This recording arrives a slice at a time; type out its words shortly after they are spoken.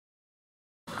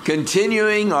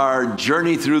Continuing our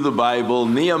journey through the Bible,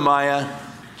 Nehemiah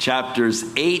chapters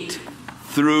 8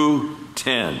 through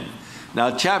 10.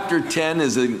 Now, chapter 10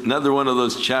 is another one of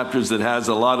those chapters that has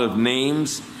a lot of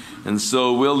names, and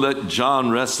so we'll let John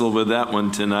wrestle with that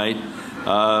one tonight.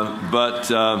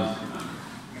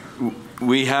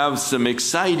 We have some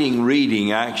exciting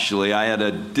reading, actually. I had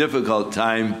a difficult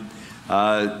time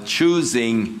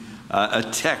choosing a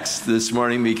text this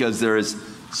morning because there is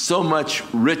so much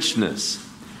richness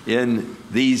in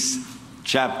these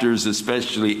chapters,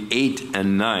 especially 8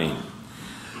 and 9.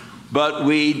 But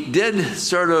we did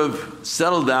sort of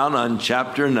settle down on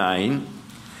chapter 9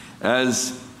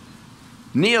 as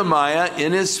Nehemiah,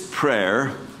 in his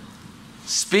prayer,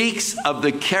 speaks of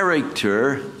the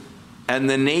character and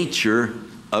the nature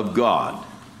of God.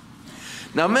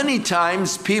 Now, many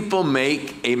times people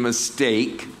make a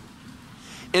mistake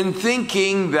in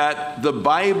thinking that the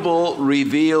Bible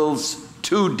reveals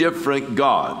two different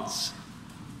gods.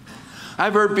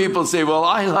 I've heard people say, well,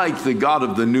 I like the God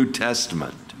of the New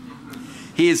Testament.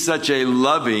 He is such a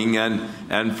loving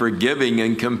and forgiving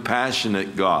and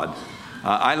compassionate God.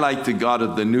 I like the God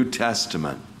of the New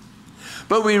Testament.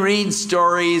 But we read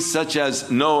stories such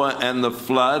as Noah and the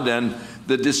flood and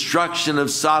the destruction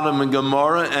of Sodom and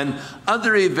Gomorrah and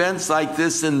other events like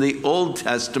this in the Old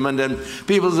Testament. And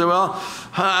people say, well,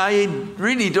 I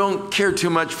really don't care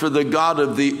too much for the God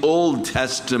of the Old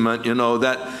Testament, you know,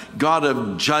 that God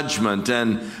of judgment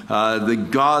and the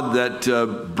God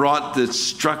that brought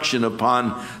destruction upon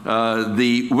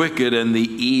the wicked and the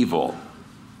evil.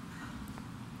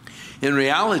 In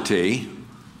reality,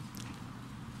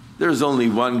 there's only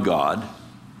one God.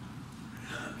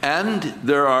 And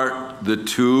there are the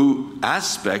two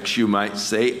aspects, you might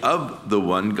say, of the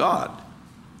one God.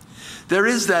 There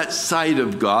is that side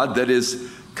of God that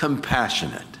is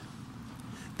compassionate,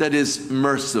 that is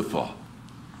merciful,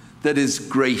 that is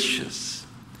gracious,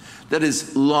 that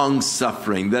is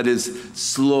long-suffering, that is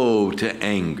slow to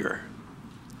anger.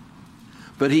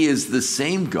 But he is the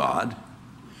same God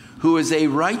who is a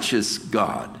righteous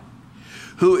God,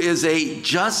 who is a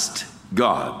just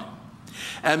God.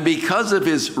 And because of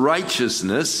his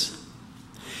righteousness,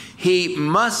 he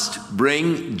must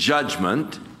bring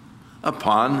judgment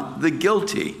upon the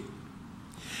guilty.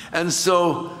 And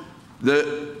so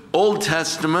the Old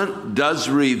Testament does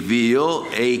reveal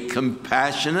a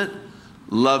compassionate,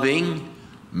 loving,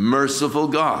 merciful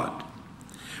God.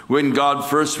 When God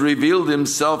first revealed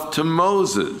himself to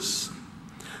Moses,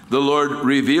 the Lord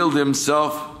revealed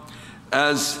himself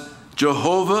as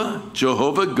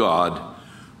Jehovah God,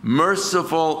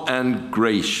 merciful and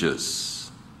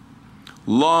gracious,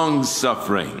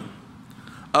 long-suffering,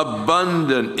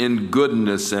 abundant in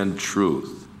goodness and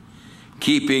truth,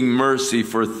 keeping mercy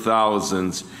for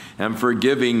thousands and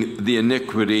forgiving the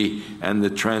iniquity and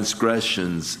the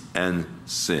transgressions and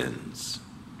sins.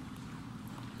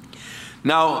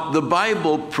 Now, the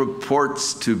Bible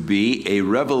purports to be a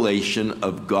revelation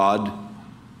of God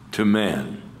to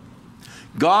man.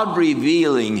 God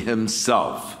revealing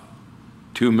himself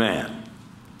to man.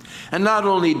 And not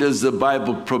only does the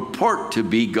Bible purport to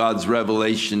be God's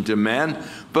revelation to man,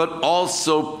 but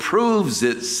also proves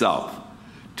itself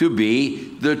to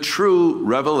be the true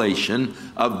revelation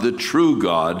of the true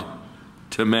God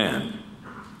to man.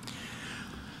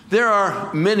 There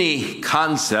are many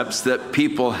concepts that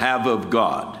people have of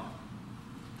God,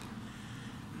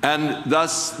 and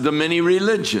thus the many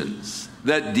religions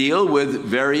that deal with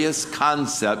various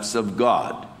concepts of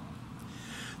God.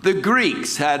 The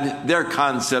Greeks had their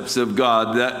concepts of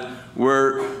God that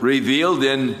were revealed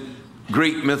in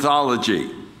Greek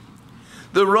mythology.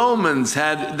 The Romans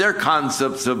had their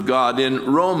concepts of God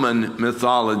in Roman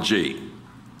mythology.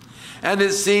 And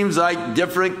it seems like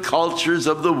different cultures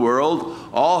of the world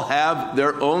all have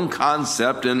their own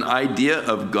concept and idea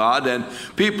of God. And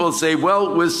people say,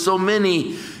 well, with so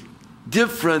many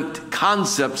different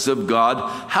concepts of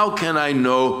God, how can I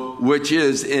know which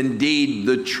is indeed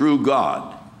the true God?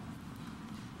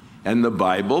 And the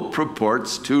Bible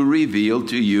purports to reveal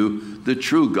to you the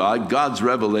true God, God's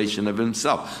revelation of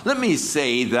himself. Let me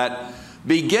say that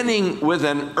beginning with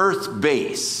an earth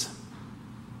base,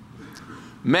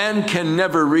 man can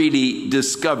never really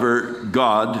discover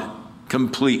God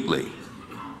completely.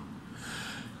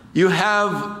 You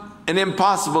have an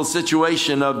impossible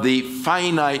situation of the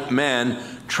finite man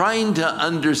trying to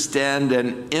understand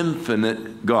an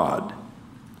infinite God.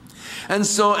 And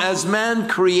so as man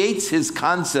creates his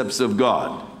concepts of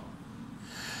God,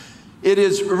 it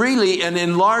is really an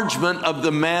enlargement of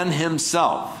the man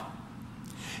himself.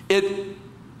 It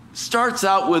starts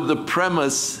out with the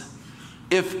premise,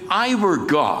 if I were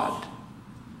God,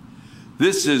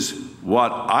 this is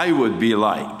what I would be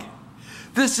like.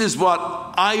 This is what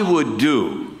I would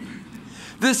do.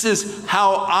 This is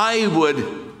how I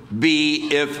would be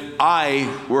if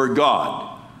I were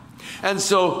God. And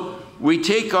so we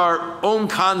take our own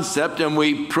concept and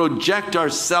we project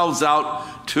ourselves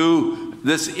out to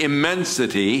this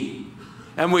immensity,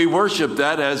 and we worship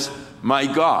that as my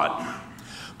God.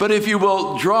 But if you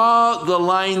will draw the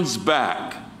lines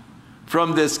back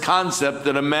from this concept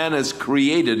that a man has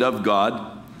created of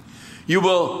God, you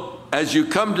will, as you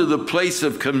come to the place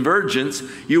of convergence,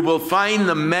 you will find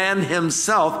the man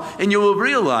himself, and you will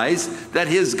realize that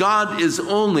his God is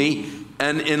only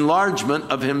an enlargement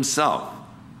of himself.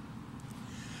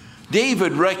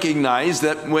 David recognized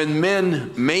that when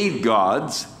men made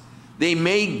gods, they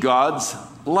made gods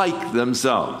like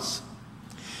themselves.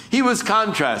 He was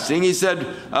contrasting. He said,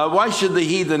 why should the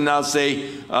heathen now say,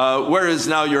 where is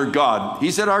now your God?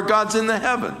 He said, our God's in the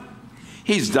heaven.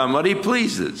 He's done what he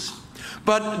pleases.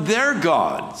 But their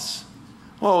gods,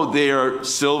 oh, they are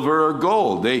silver or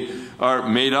gold. They are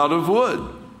made out of wood.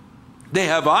 They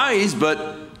have eyes,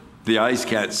 but the eyes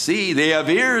can't see. They have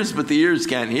ears, but the ears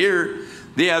can't hear.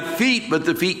 They have feet, but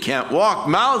the feet can't walk.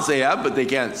 Mouths they have, but they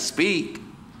can't speak.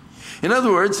 In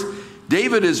other words,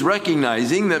 David is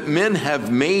recognizing that men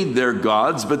have made their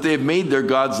gods, but they've made their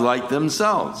gods like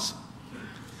themselves.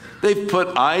 They've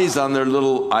put eyes on their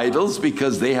little idols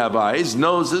because they have eyes,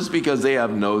 noses because they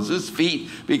have noses, feet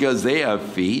because they have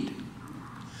feet.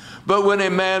 But when a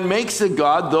man makes a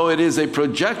god, though it is a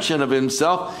projection of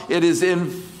himself, it is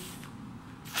inferior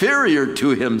to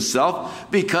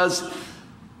himself, because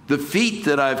the feet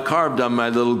that I've carved on my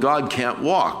little god can't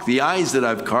walk. The eyes that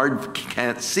I've carved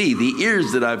can't see. The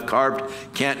ears that I've carved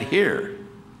can't hear.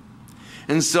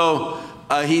 And so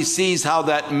he sees how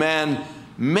that man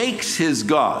makes his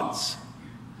gods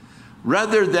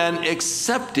rather than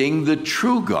accepting the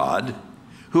true God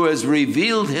who has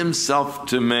revealed himself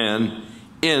to man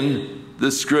in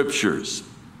the scriptures.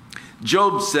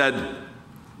 Job said,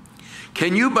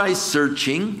 "Can you by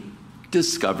searching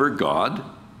discover God?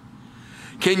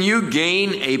 Can you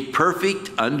gain a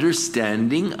perfect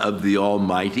understanding of the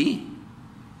Almighty?"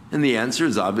 And the answer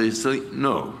is obviously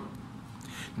no.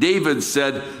 David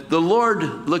said, "The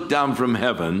Lord looked down from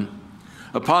heaven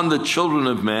upon the children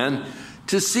of man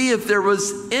to see if there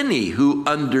was any who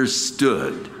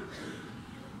understood.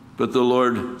 But the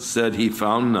Lord said he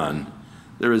found none.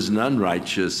 There is none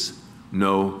righteous,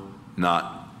 no,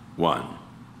 not one."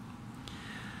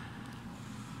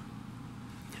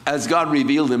 As God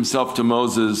revealed himself to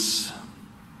Moses,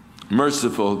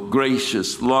 merciful,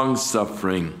 gracious,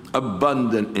 long-suffering,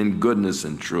 abundant in goodness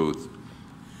and truth,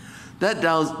 that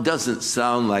doesn't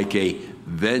sound like a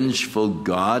vengeful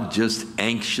God just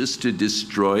anxious to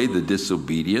destroy the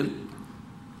disobedient.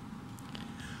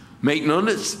 Make no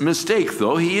mistake,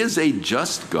 though, he is a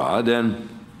just God, and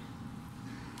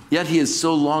yet he is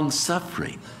so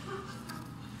long-suffering.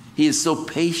 He is so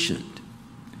patient.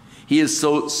 He is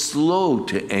so slow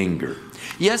to anger.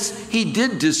 Yes, he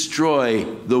did destroy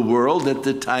the world at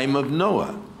the time of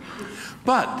Noah.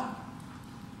 But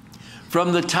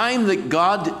from the time that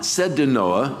God said to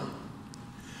Noah,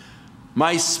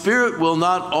 "My spirit will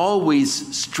not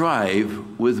always strive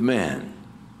with man,"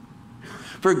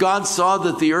 for God saw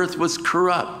that the earth was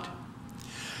corrupt.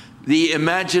 The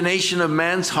imagination of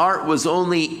man's heart was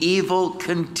only evil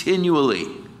continually.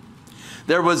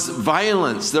 There was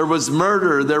violence, there was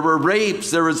murder, there were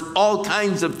rapes, there was all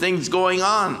kinds of things going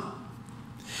on.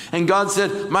 And God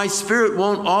said, "My spirit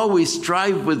won't always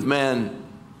strive with man."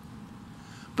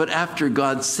 But after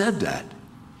God said that,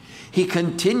 he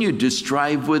continued to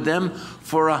strive with them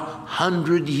for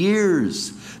 100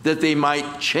 years, that they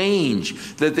might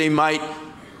change, that they might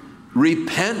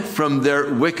repent from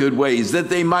their wicked ways, that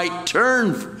they might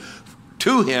turn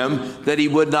to him, that he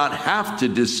would not have to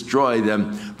destroy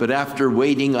them. But after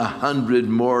waiting 100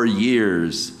 more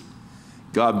years,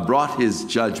 God brought his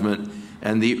judgment,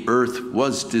 and the earth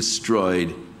was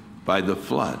destroyed by the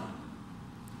flood.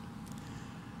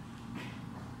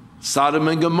 Sodom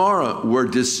and Gomorrah were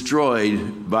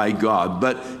destroyed by God,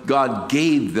 but God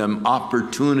gave them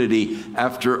opportunity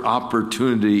after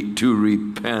opportunity to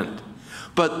repent.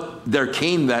 But there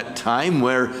came that time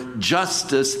where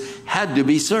justice had to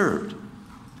be served.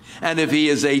 And if he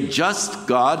is a just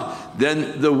God,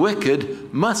 then the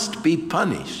wicked must be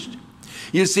punished.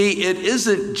 You see, it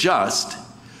isn't just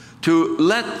to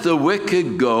let the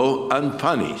wicked go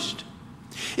unpunished.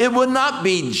 It would not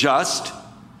be just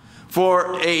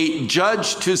for a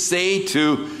judge to say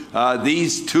to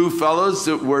these two fellows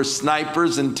that were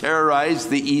snipers and terrorized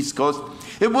the East Coast,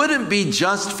 it wouldn't be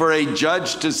just for a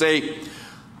judge to say,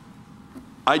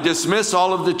 "I dismiss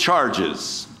all of the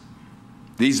charges.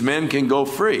 these men can go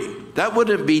free. That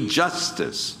wouldn't be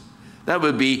justice. That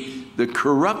would be the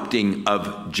corrupting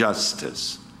of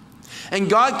justice. And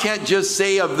God can't just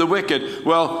say of the wicked,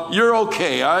 well, you're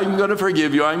okay. I'm going to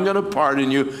forgive you. I'm going to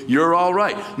pardon you. You're all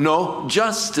right. No,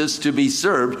 justice to be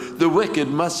served, the wicked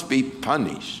must be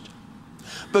punished.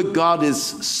 But God is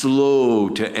slow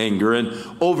to anger. And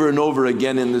over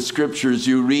again in the scriptures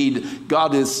you read,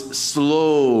 God is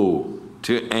slow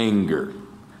to anger.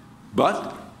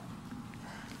 But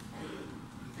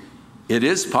it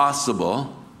is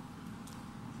possible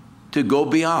to go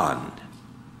beyond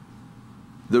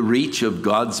the reach of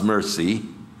God's mercy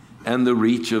and the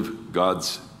reach of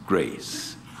God's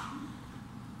grace.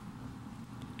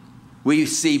 We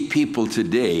see people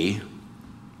today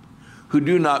who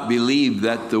do not believe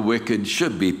that the wicked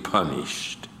should be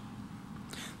punished.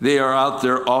 They are out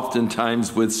there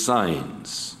oftentimes with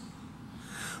signs.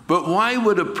 But why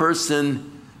would a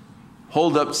person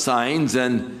hold up signs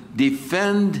and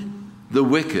defend the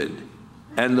wicked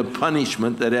and the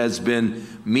punishment that has been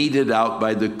meted out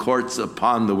by the courts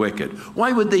upon the wicked?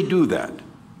 Why would they do that?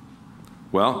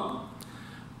 Well,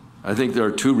 I think there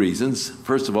are two reasons.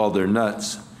 First of all, they're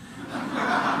nuts.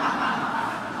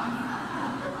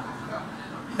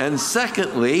 And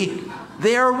secondly,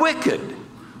 they are wicked.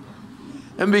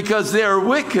 And because they are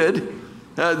wicked,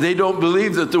 they don't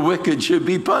believe that the wicked should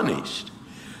be punished.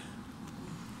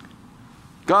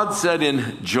 God said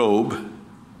in Job,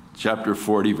 chapter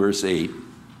 40, verse 8,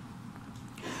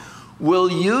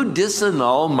 will you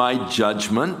disannul my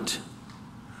judgment?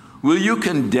 Will you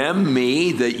condemn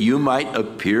me that you might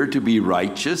appear to be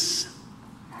righteous?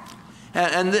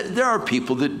 And there are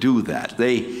people that do that.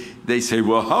 They say,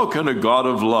 well, how can a God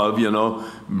of love,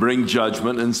 bring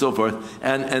judgment and so forth?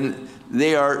 And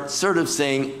they are sort of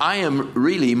saying, I am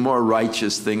really more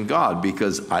righteous than God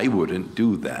because I wouldn't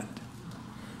do that.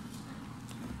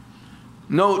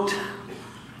 Note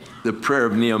the prayer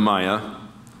of Nehemiah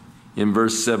in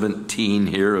verse 17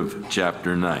 here of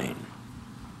chapter 9.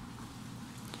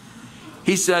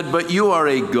 He said, but you are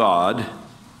a God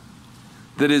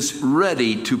that is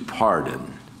ready to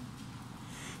pardon.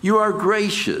 You are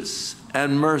gracious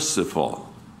and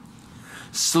merciful,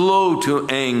 slow to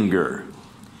anger,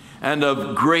 and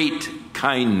of great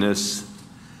kindness,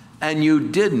 and you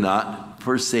did not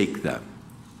forsake them.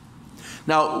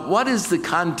 Now, what is the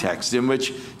context in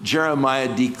which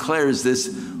Jeremiah declares this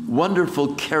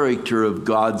wonderful character of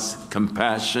God's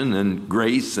compassion and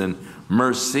grace and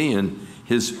mercy and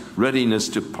his readiness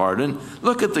to pardon?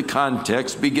 Look at the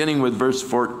context, beginning with verse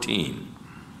 14.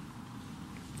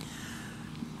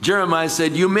 Jeremiah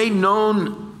said, you made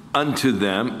known unto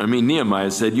them,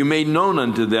 Nehemiah said, you made known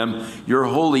unto them your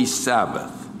holy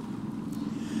Sabbath.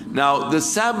 Now, the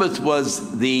Sabbath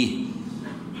was the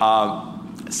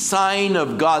sign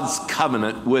of God's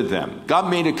covenant with them.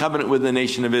 God made a covenant with the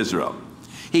nation of Israel.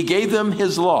 He gave them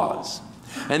his laws.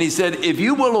 And he said, if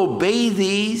you will obey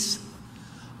these,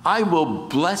 I will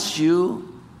bless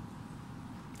you.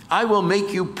 I will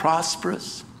make you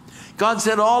prosperous. God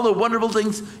said all the wonderful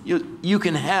things you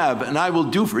can have, and I will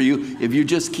do for you if you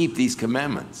just keep these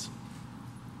commandments.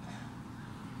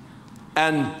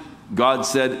 And God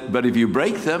said, but if you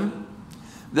break them,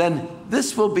 then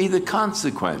this will be the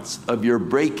consequence of your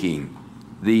breaking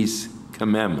these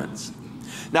commandments.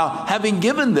 Now, having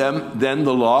given them then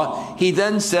the law, he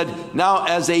then said, now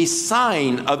as a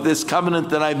sign of this covenant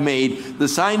that I've made, the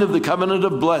sign of the covenant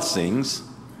of blessings,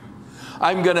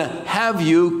 I'm going to have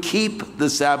you keep the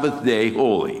Sabbath day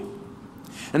holy.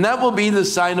 And that will be the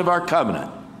sign of our covenant.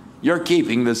 You're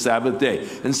keeping the Sabbath day.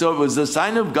 And so it was the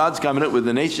sign of God's covenant with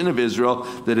the nation of Israel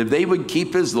that if they would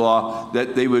keep his law,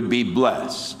 that they would be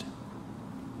blessed.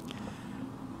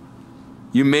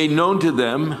 You made known to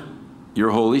them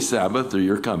your holy Sabbath or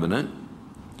your covenant.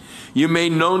 You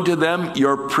made known to them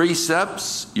your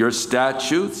precepts, your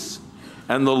statutes,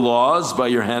 and the laws by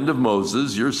your hand of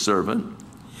Moses, your servant.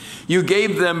 You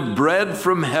gave them bread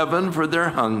from heaven for their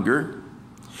hunger.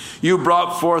 You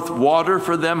brought forth water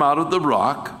for them out of the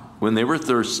rock when they were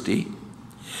thirsty.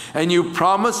 And you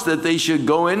promised that they should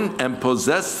go in and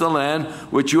possess the land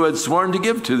which you had sworn to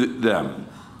give to them.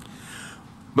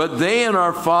 But they and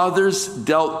our fathers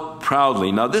dealt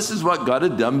proudly. Now this is what God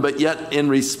had done, but yet in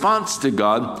response to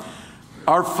God,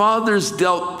 our fathers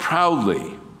dealt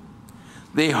proudly.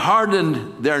 They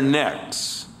hardened their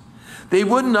necks. They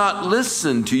would not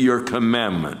listen to your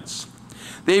commandments.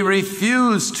 They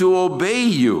refused to obey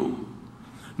you,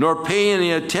 nor pay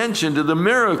any attention to the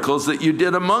miracles that you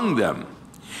did among them.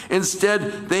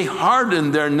 Instead, they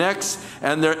hardened their necks,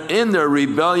 and in their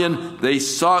rebellion, they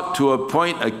sought to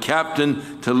appoint a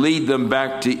captain to lead them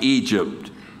back to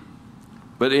Egypt.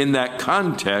 But in that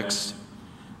context,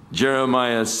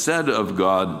 Jeremiah said of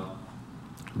God,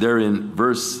 there in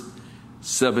verse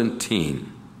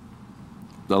 17,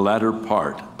 the latter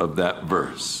part of that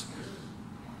verse.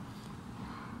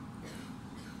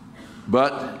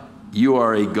 But you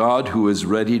are a God who is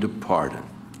ready to pardon.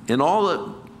 In all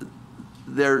that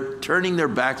they're turning their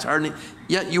backs,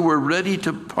 yet you were ready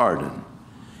to pardon.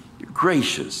 You're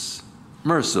gracious,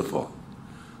 merciful,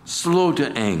 slow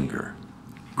to anger,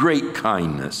 great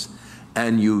kindness,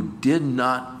 and you did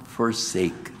not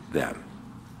forsake them.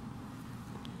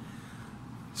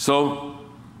 So,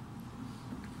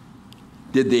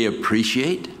 did they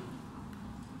appreciate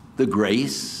the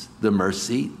grace, the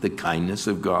mercy, the kindness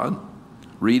of God?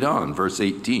 Read on, verse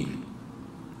 18.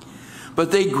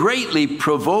 But they greatly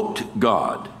provoked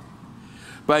God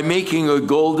by making a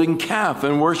golden calf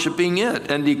and worshiping it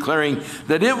and declaring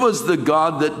that it was the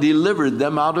God that delivered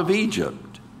them out of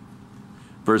Egypt.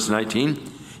 Verse 19,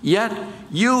 yet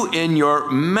you in your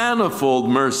manifold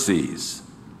mercies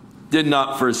did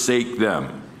not forsake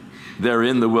them there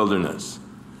in the wilderness.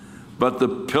 But the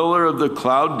pillar of the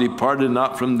cloud departed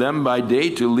not from them by day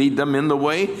to lead them in the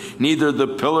way, neither the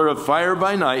pillar of fire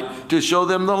by night to show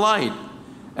them the light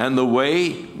and the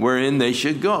way wherein they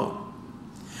should go.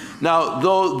 Now,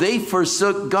 though they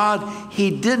forsook God,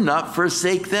 he did not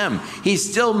forsake them. He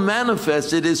still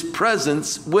manifested his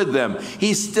presence with them.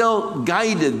 He still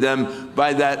guided them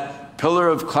by that pillar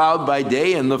of cloud by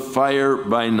day and the fire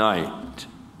by night.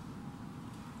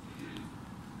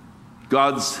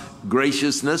 God's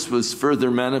graciousness was further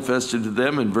manifested to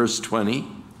them in verse 20.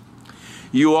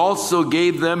 You also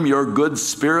gave them your good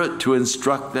spirit to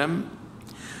instruct them.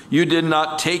 You did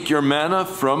not take your manna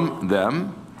from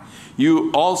them.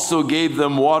 You also gave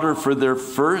them water for their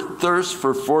thirst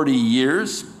for 40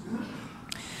 years.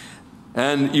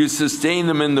 And you sustained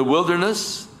them in the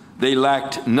wilderness. They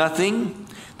lacked nothing.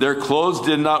 Their clothes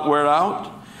did not wear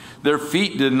out. Their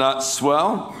feet did not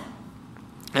swell.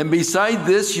 And beside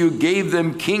this, you gave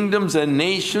them kingdoms and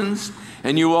nations,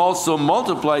 and you also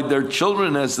multiplied their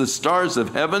children as the stars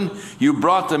of heaven. You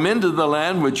brought them into the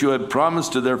land which you had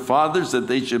promised to their fathers that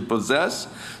they should possess.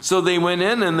 So they went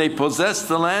in and they possessed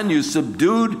the land. You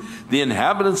subdued the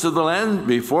inhabitants of the land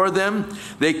before them.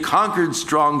 They conquered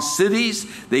strong cities.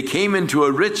 They came into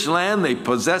a rich land. They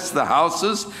possessed the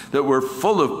houses that were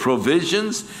full of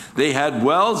provisions. They had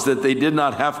wells that they did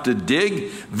not have to dig,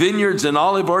 vineyards and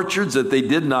olive orchards that they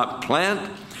did not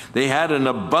plant. They had an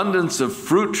abundance of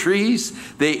fruit trees.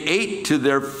 They ate to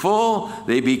their full.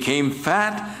 They became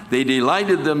fat. They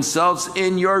delighted themselves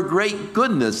in your great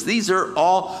goodness. These are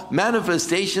all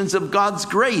manifestations of God's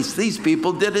grace. These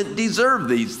people didn't deserve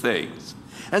these things.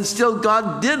 And still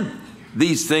God did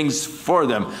these things for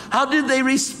them. How did they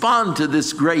respond to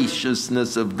this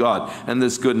graciousness of God and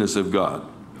this goodness of God?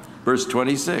 Verse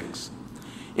 26.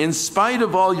 In spite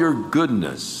of all your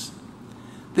goodness,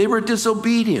 they were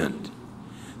disobedient.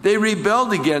 They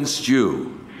rebelled against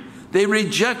you. They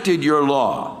rejected your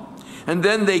law. And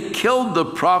then they killed the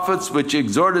prophets which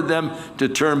exhorted them to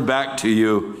turn back to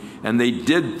you. And they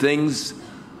did things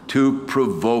to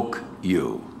provoke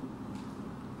you.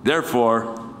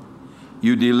 Therefore,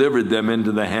 you delivered them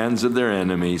into the hands of their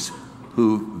enemies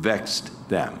who vexed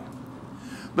them.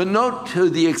 But note to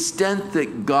the extent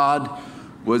that God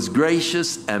was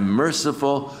gracious and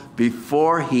merciful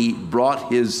before he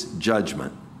brought his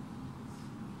judgment.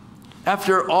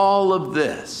 After all of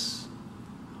this,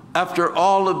 after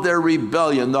all of their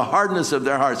rebellion, the hardness of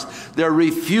their hearts, their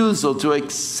refusal to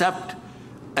accept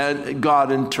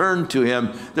God and turn to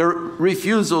him, their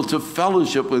refusal to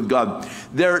fellowship with God,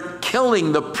 they're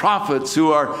killing the prophets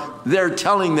who are there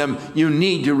telling them, you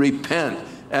need to repent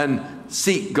and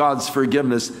seek God's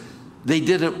forgiveness. They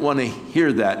didn't want to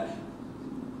hear that.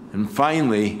 And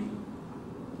finally,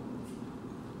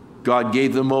 God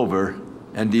gave them over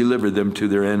and delivered them to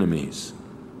their enemies.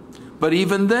 But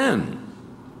even then,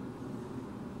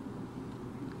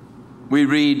 we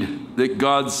read that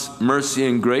God's mercy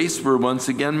and grace were once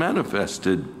again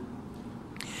manifested.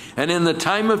 And in the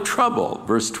time of trouble,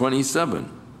 verse 27,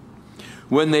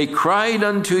 when they cried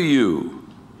unto you,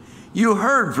 you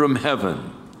heard from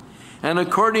heaven, and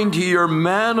according to your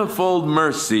manifold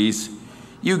mercies,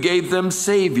 you gave them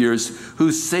saviors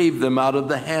who saved them out of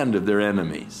the hand of their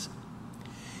enemies.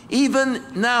 Even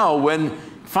now, when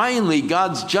finally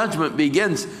God's judgment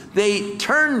begins, they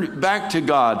turned back to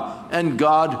God, and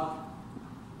God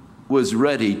was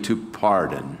ready to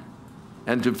pardon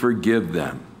and to forgive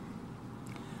them.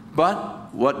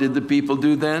 But what did the people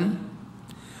do then?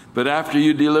 But after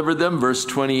you delivered them, verse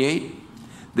 28,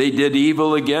 they did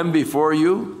evil again before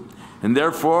you, and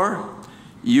therefore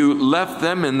you left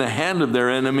them in the hand of their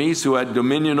enemies who had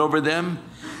dominion over them.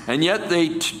 And yet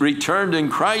they returned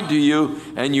and cried to you,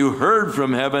 and you heard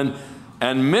from heaven,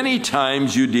 and many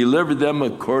times you delivered them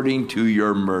according to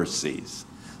your mercies.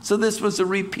 So this was a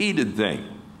repeated thing.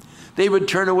 They would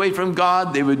turn away from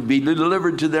God. They would be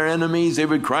delivered to their enemies. They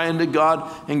would cry unto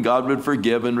God, and God would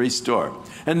forgive and restore.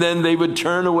 And then they would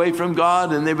turn away from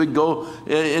God, and they would go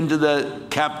into the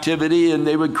captivity, and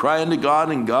they would cry unto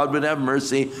God, and God would have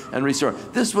mercy and restore.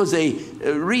 This was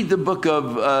read the book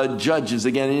of Judges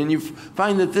again, and you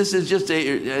find that this is just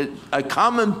a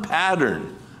common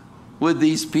pattern with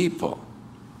these people.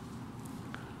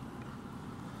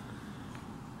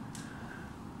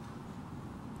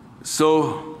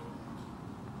 So,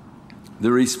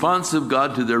 the response of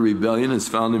God to their rebellion is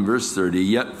found in verse 30.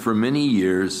 Yet for many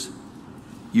years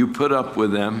you put up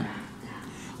with them.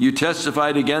 You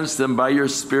testified against them by your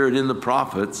spirit in the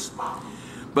prophets.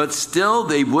 But still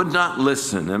they would not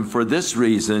listen. And for this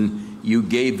reason you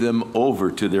gave them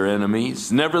over to their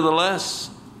enemies. Nevertheless,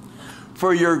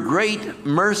 for your great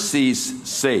mercy's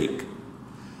sake,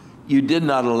 you did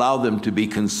not allow them to be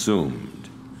consumed.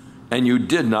 And you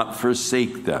did not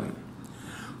forsake them.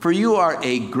 For you are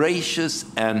a gracious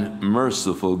and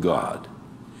merciful God.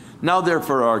 Now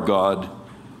therefore, our God,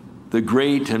 the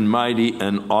great and mighty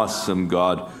and awesome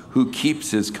God, who keeps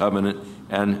his covenant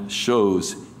and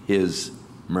shows his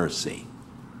mercy.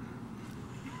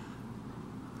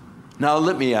 Now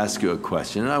let me ask you a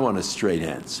question, and I want a straight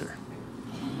answer.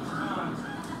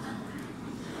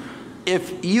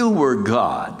 If you were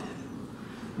God,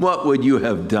 what would you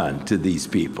have done to these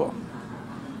people?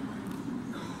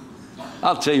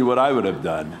 I'll tell you what I would have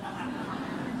done.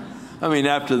 I mean,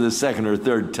 after the second or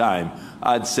third time,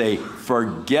 I'd say,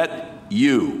 forget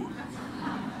you.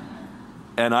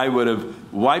 And I would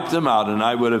have wiped them out, and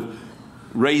I would have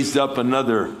raised up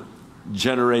another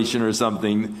generation or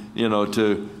something, you know,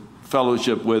 to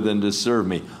fellowship with and to serve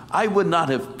me. I would not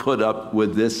have put up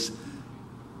with this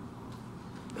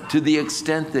to the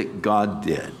extent that God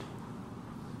did.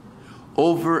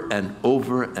 Over and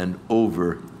over and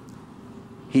over,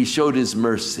 he showed his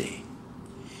mercy.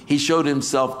 He showed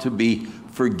himself to be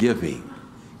forgiving,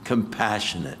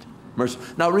 compassionate, merciful.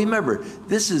 Now remember,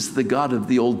 this is the God of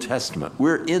the Old Testament.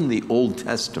 We're in the Old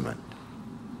Testament.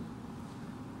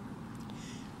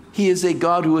 He is a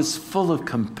God who is full of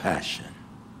compassion,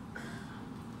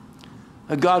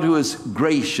 a God who is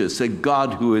gracious, a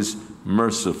God who is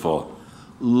merciful,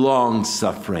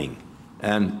 long-suffering,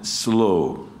 and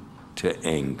slow to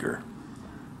anger.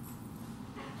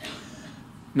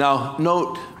 Now,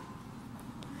 note,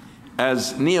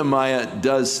 as Nehemiah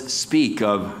does speak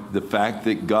of the fact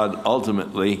that God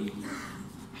ultimately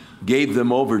gave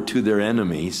them over to their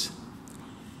enemies,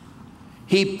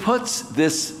 he puts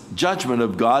this judgment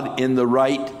of God in the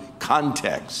right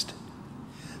context.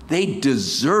 They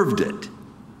deserved it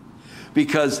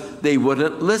because they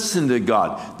wouldn't listen to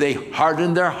God. They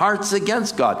hardened their hearts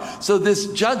against God. So this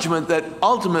judgment that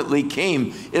ultimately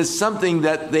came is something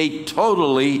that they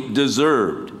totally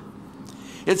deserved.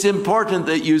 It's important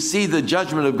that you see the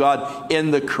judgment of God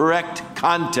in the correct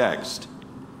context.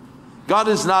 God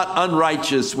is not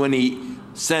unrighteous when he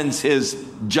sends his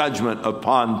judgment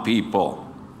upon people.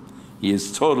 He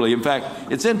is totally, in fact,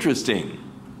 it's interesting.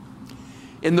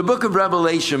 In the book of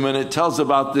Revelation, when it tells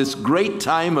about this great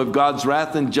time of God's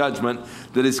wrath and judgment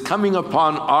that is coming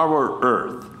upon our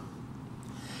earth,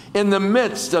 in the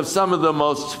midst of some of the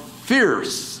most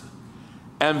fierce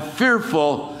and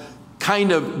fearful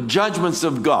kind of judgments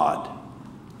of God,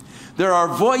 there are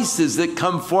voices that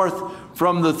come forth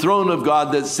from the throne of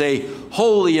God that say,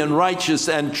 holy and righteous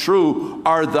and true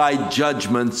are thy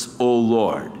judgments, O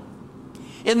Lord.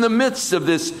 In the midst of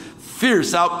this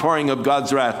fierce outpouring of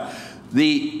God's wrath,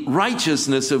 the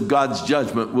righteousness of God's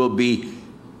judgment will be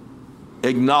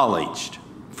acknowledged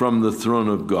from the throne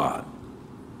of God.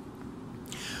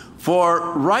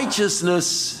 For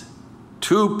righteousness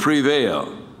to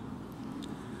prevail,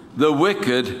 the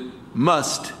wicked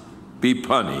must be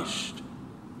punished.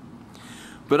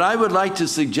 But I would like to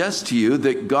suggest to you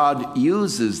that God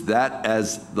uses that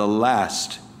as the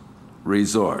last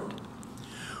resort.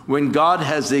 When God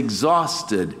has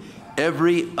exhausted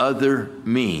every other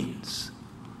means,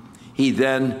 he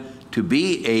then, to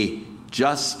be a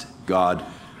just God,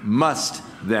 must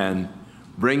then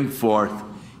bring forth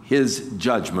his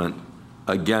judgment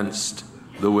against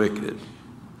the wicked.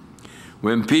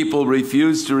 When people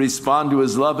refuse to respond to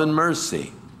his love and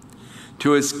mercy,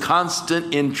 to his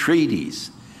constant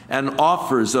entreaties and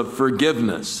offers of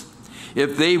forgiveness,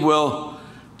 if they will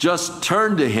just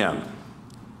turn to him,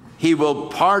 he will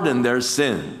pardon their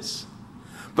sins.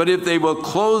 But if they will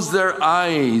close their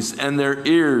eyes and their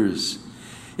ears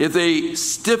if they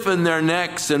stiffen their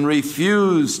necks and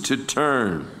refuse to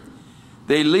turn,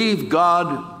 they leave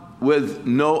God with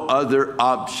no other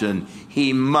option.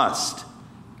 He must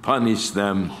punish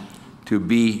them to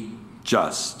be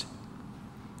just.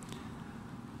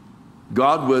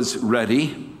 God was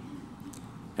ready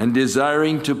and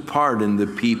desiring to pardon the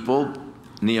people,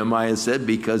 Nehemiah said,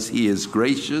 because he is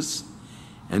gracious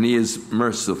and he is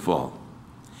merciful.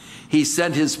 He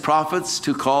sent his prophets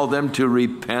to call them to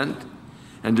repent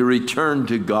and to return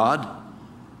to God,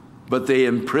 but they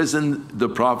imprisoned the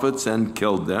prophets and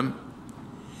killed them.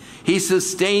 He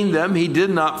sustained them. He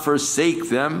did not forsake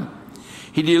them.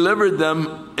 He delivered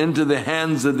them into the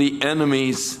hands of the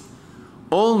enemies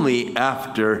only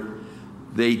after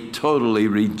they totally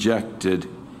rejected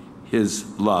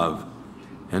his love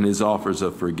and his offers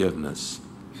of forgiveness.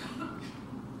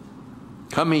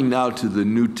 Coming now to the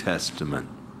New Testament,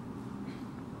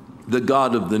 the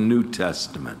God of the New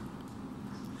Testament.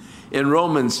 In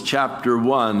Romans chapter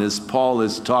 1, as Paul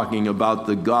is talking about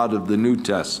the God of the New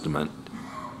Testament,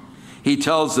 he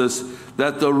tells us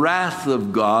that the wrath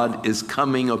of God is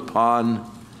coming upon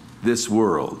this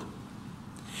world.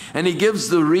 And he gives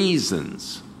the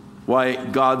reasons why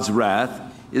God's wrath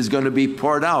is going to be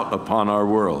poured out upon our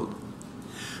world.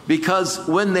 Because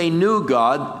when they knew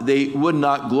God, they would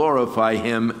not glorify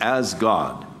him as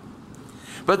God.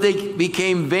 But they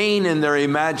became vain in their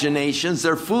imaginations.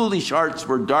 Their foolish hearts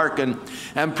were darkened.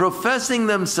 And professing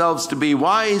themselves to be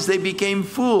wise, they became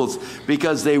fools,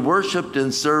 because they worshiped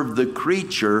and served the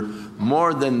creature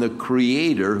more than the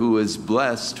Creator, who is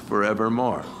blessed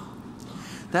forevermore.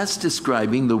 That's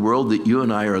describing the world that you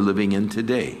and I are living in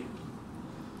today.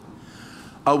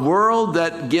 A world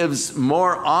that gives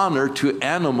more honor to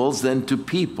animals than to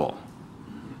people.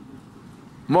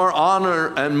 More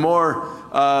honor and more,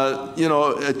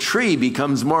 a tree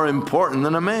becomes more important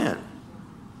than a man.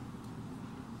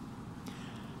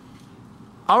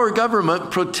 Our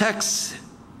government protects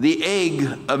the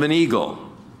egg of an eagle.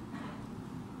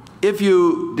 If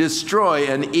you destroy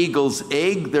an eagle's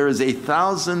egg, there is a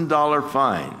 $1,000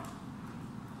 fine.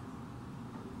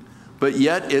 But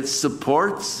yet it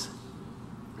supports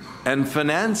and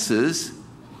finances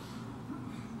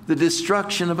the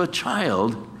destruction of a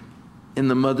child in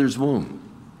the mother's womb.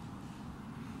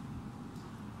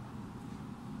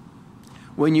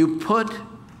 When you put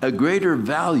a greater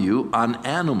value on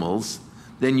animals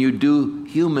than you do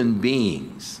human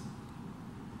beings,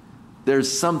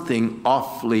 there's something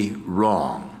awfully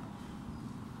wrong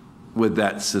with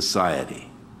that society.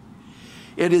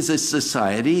 It is a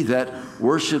society that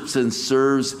worships and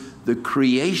serves the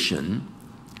creation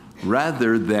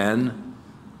rather than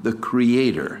the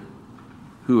Creator,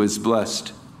 who is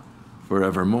blessed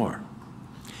forevermore.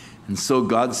 And so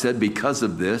God said, because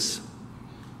of this,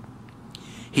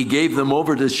 he gave them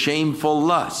over to shameful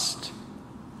lust.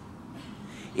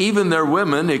 Even their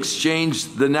women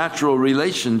exchanged the natural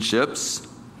relationships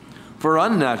for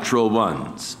unnatural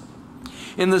ones.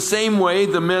 In the same way,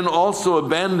 the men also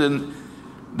abandoned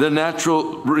the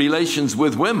natural relations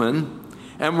with women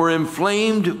and were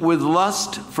inflamed with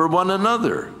lust for one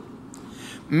another.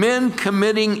 Men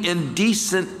committing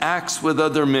indecent acts with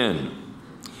other men,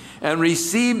 and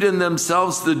received in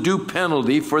themselves the due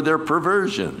penalty for their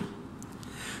perversion.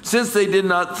 Since they did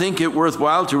not think it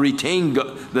worthwhile to retain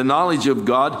the knowledge of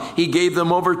God, he gave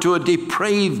them over to a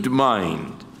depraved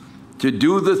mind, to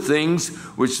do the things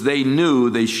which they knew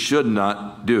they should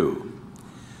not do.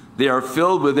 They are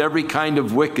filled with every kind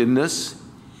of wickedness,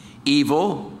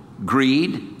 evil,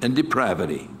 greed, and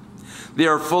depravity. They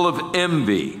are full of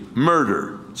envy,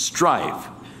 murder, strife,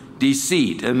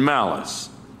 deceit, and malice.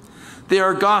 They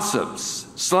are gossips,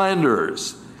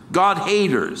 slanderers,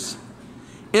 God-haters,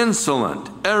 insolent,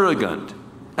 arrogant,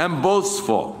 and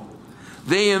boastful.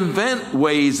 They invent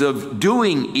ways of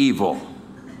doing evil.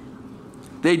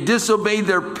 They disobey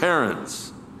their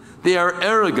parents. They are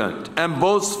arrogant and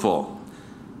boastful.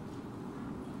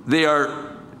 They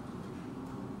are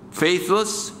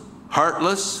faithless,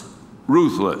 heartless,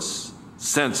 ruthless,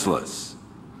 senseless.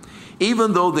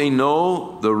 Even though they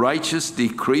know the righteous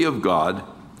decree of God,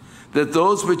 that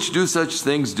those which do such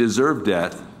things deserve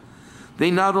death, they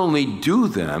not only do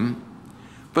them,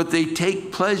 but they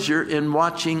take pleasure in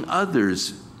watching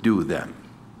others do them.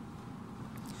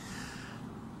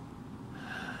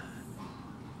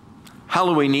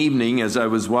 Halloween evening, as I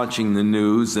was watching the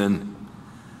news, and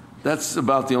that's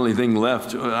about the only thing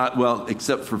left, well,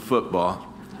 except for football.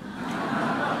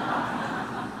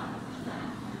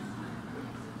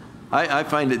 I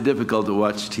find it difficult to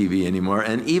watch TV anymore,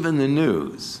 and even the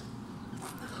news.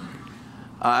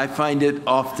 I find it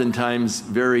oftentimes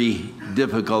very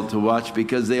difficult to watch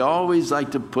because they always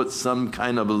like to put some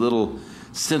kind of a little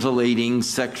scintillating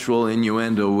sexual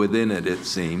innuendo within it, it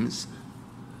seems.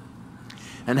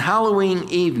 And Halloween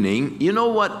evening, you know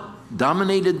what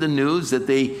dominated the news that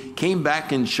they came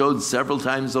back and showed several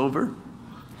times over?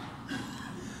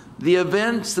 The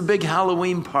events, the big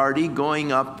Halloween party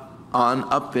going up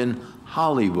in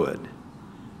Hollywood.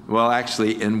 Well,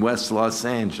 actually in West Los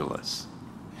Angeles.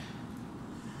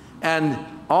 And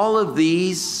all of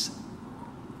these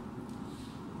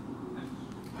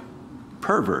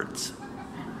perverts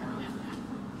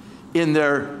in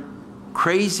their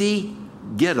crazy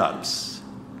get-ups,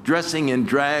 dressing in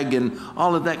drag and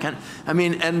all of that kind of,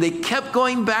 and they kept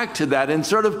going back to that and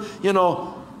sort of,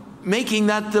 making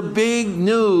that the big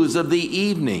news of the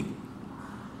evening.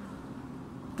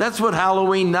 That's what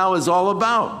Halloween now is all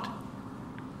about.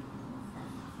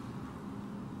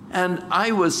 And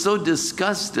I was so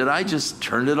disgusted, I just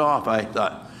turned it off. I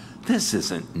thought, this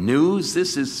isn't news,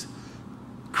 this is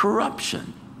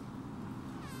corruption.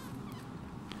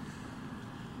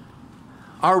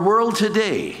 Our world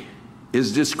today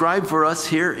is described for us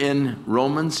here in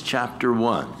Romans chapter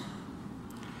 1,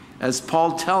 as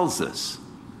Paul tells us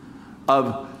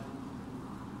of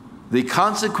the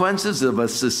consequences of a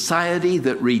society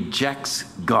that rejects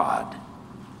God.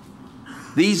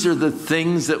 These are the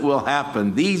things that will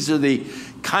happen. These are the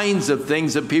kinds of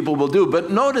things that people will do. But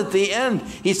note at the end,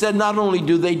 he said not only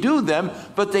do they do them,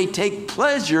 but they take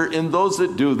pleasure in those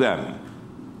that do them.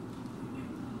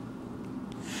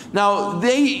 Now,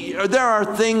 there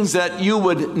are things that you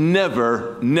would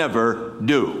never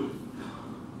do.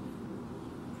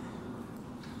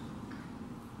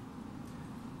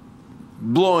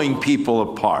 Blowing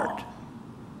people apart.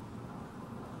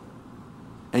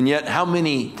 And yet, how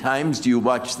many times do you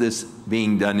watch this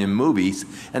being done in movies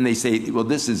and they say, well,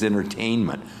 this is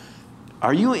entertainment?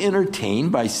 Are you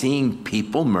entertained by seeing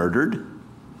people murdered?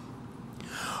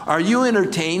 Are you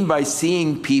entertained by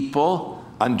seeing people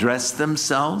undress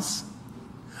themselves?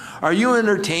 Are you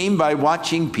entertained by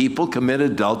watching people commit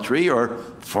adultery or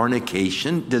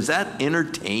fornication? Does that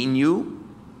entertain you?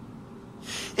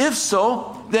 If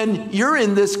so, then you're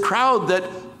in this crowd that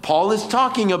Paul is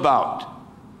talking about,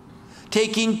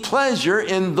 taking pleasure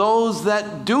in those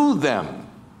that do them.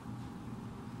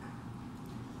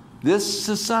 This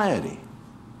society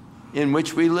in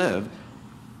which we live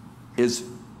is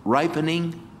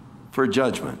ripening for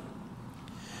judgment.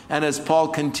 And as Paul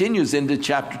continues into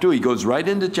chapter 2, he goes right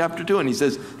into chapter 2 and he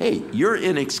says, hey, you're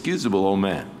inexcusable, oh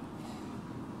man.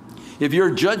 If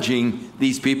you're judging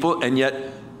these people and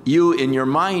yet you in your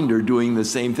mind are doing the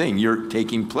same thing, you're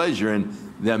taking pleasure in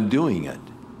them doing it,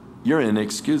 you're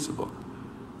inexcusable.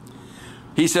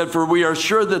 He said, for we are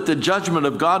sure that the judgment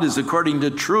of God is according to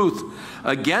truth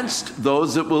against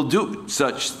those that will do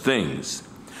such things.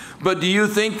 But do you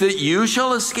think that you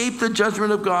shall escape the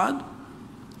judgment of God?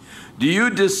 Do you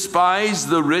despise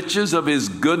the riches of his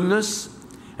goodness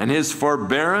and his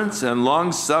forbearance and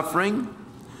long-suffering?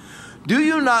 Do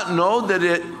you not know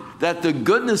that the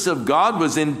goodness of God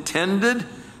was intended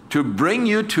to bring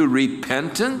you to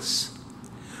repentance?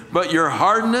 But your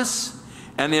hardness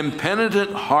and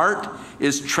impenitent heart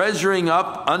is treasuring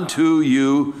up unto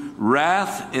you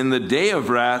wrath in the day of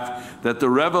wrath, that the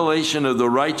revelation of the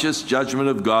righteous judgment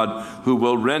of God, who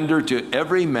will render to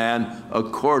every man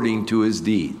according to his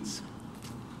deeds.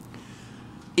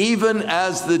 Even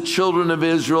as the children of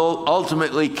Israel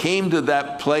ultimately came to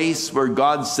that place where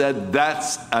God said,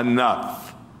 that's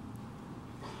enough.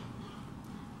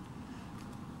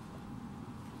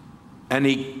 And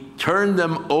he turned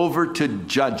them over to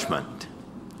judgment.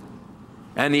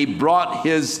 And he brought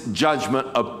his judgment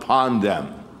upon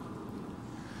them.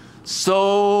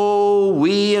 So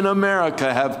we in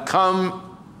America have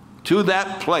come to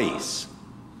that place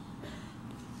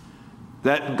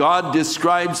that God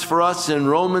describes for us in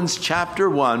Romans chapter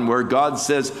 1, where God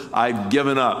says, I've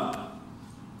given up.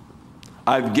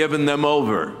 I've given them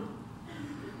over.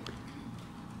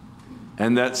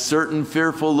 And that certain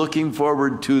fearful looking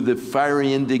forward to the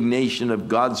fiery indignation of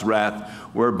God's wrath,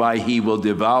 whereby he will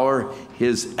devour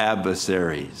his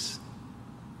adversaries.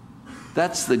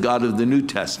 That's the God of the New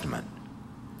Testament.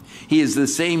 He is the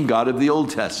same God of the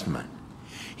Old Testament.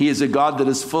 He is a God that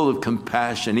is full of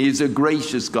compassion. He is a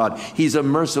gracious God. He's a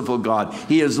merciful God.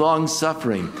 He is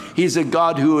long-suffering. He's a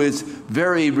God who is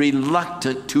very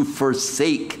reluctant to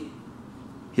forsake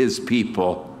his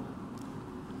people.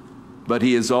 But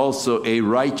he is also a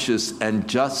righteous and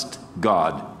just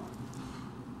God.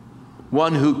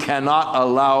 One who cannot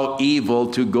allow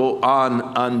evil to go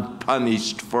on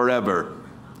unpunished forever.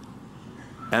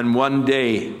 And one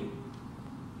day,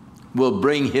 will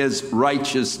bring his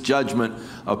righteous judgment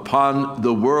upon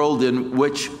the world in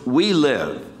which we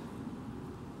live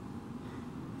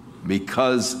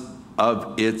because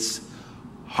of its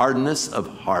hardness of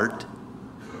heart,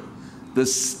 the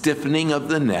stiffening of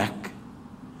the neck,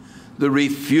 the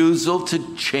refusal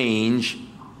to change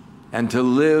and to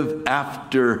live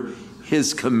after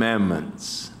his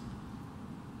commandments.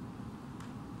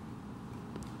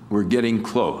 We're getting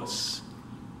close.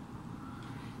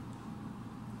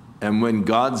 And when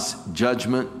God's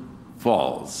judgment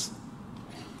falls,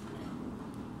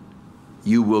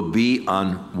 you will be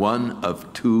on one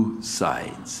of two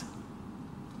sides.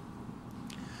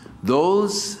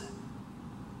 Those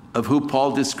of who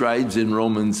Paul describes in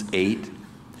Romans 8,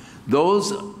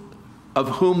 those of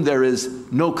whom there is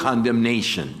no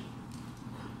condemnation,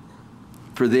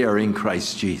 for they are in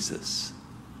Christ Jesus,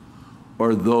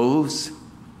 or those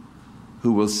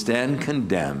who will stand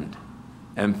condemned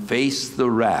and face the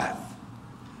wrath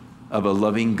of a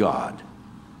loving God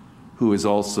who is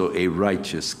also a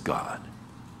righteous God.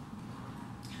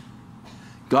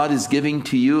 God is giving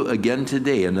to you again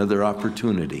today another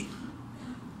opportunity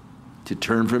to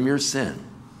turn from your sin,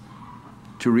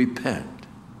 to repent.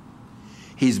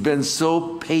 He's been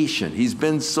so patient. He's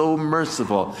been so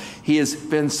merciful. He has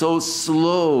been so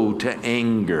slow to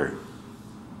anger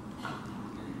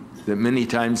that many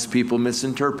times people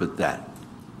misinterpret that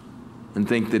and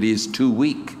think that he's too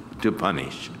weak to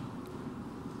punish.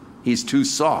 He's too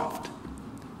soft.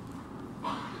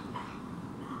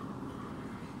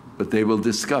 But they will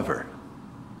discover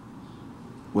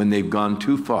when they've gone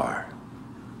too far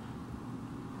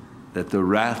that the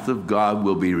wrath of God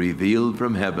will be revealed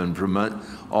from heaven from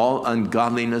all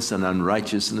ungodliness and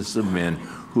unrighteousness of men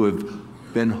who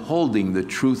have been holding the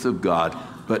truth of God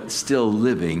but still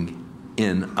living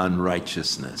in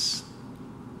unrighteousness.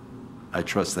 I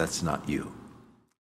trust that's not you.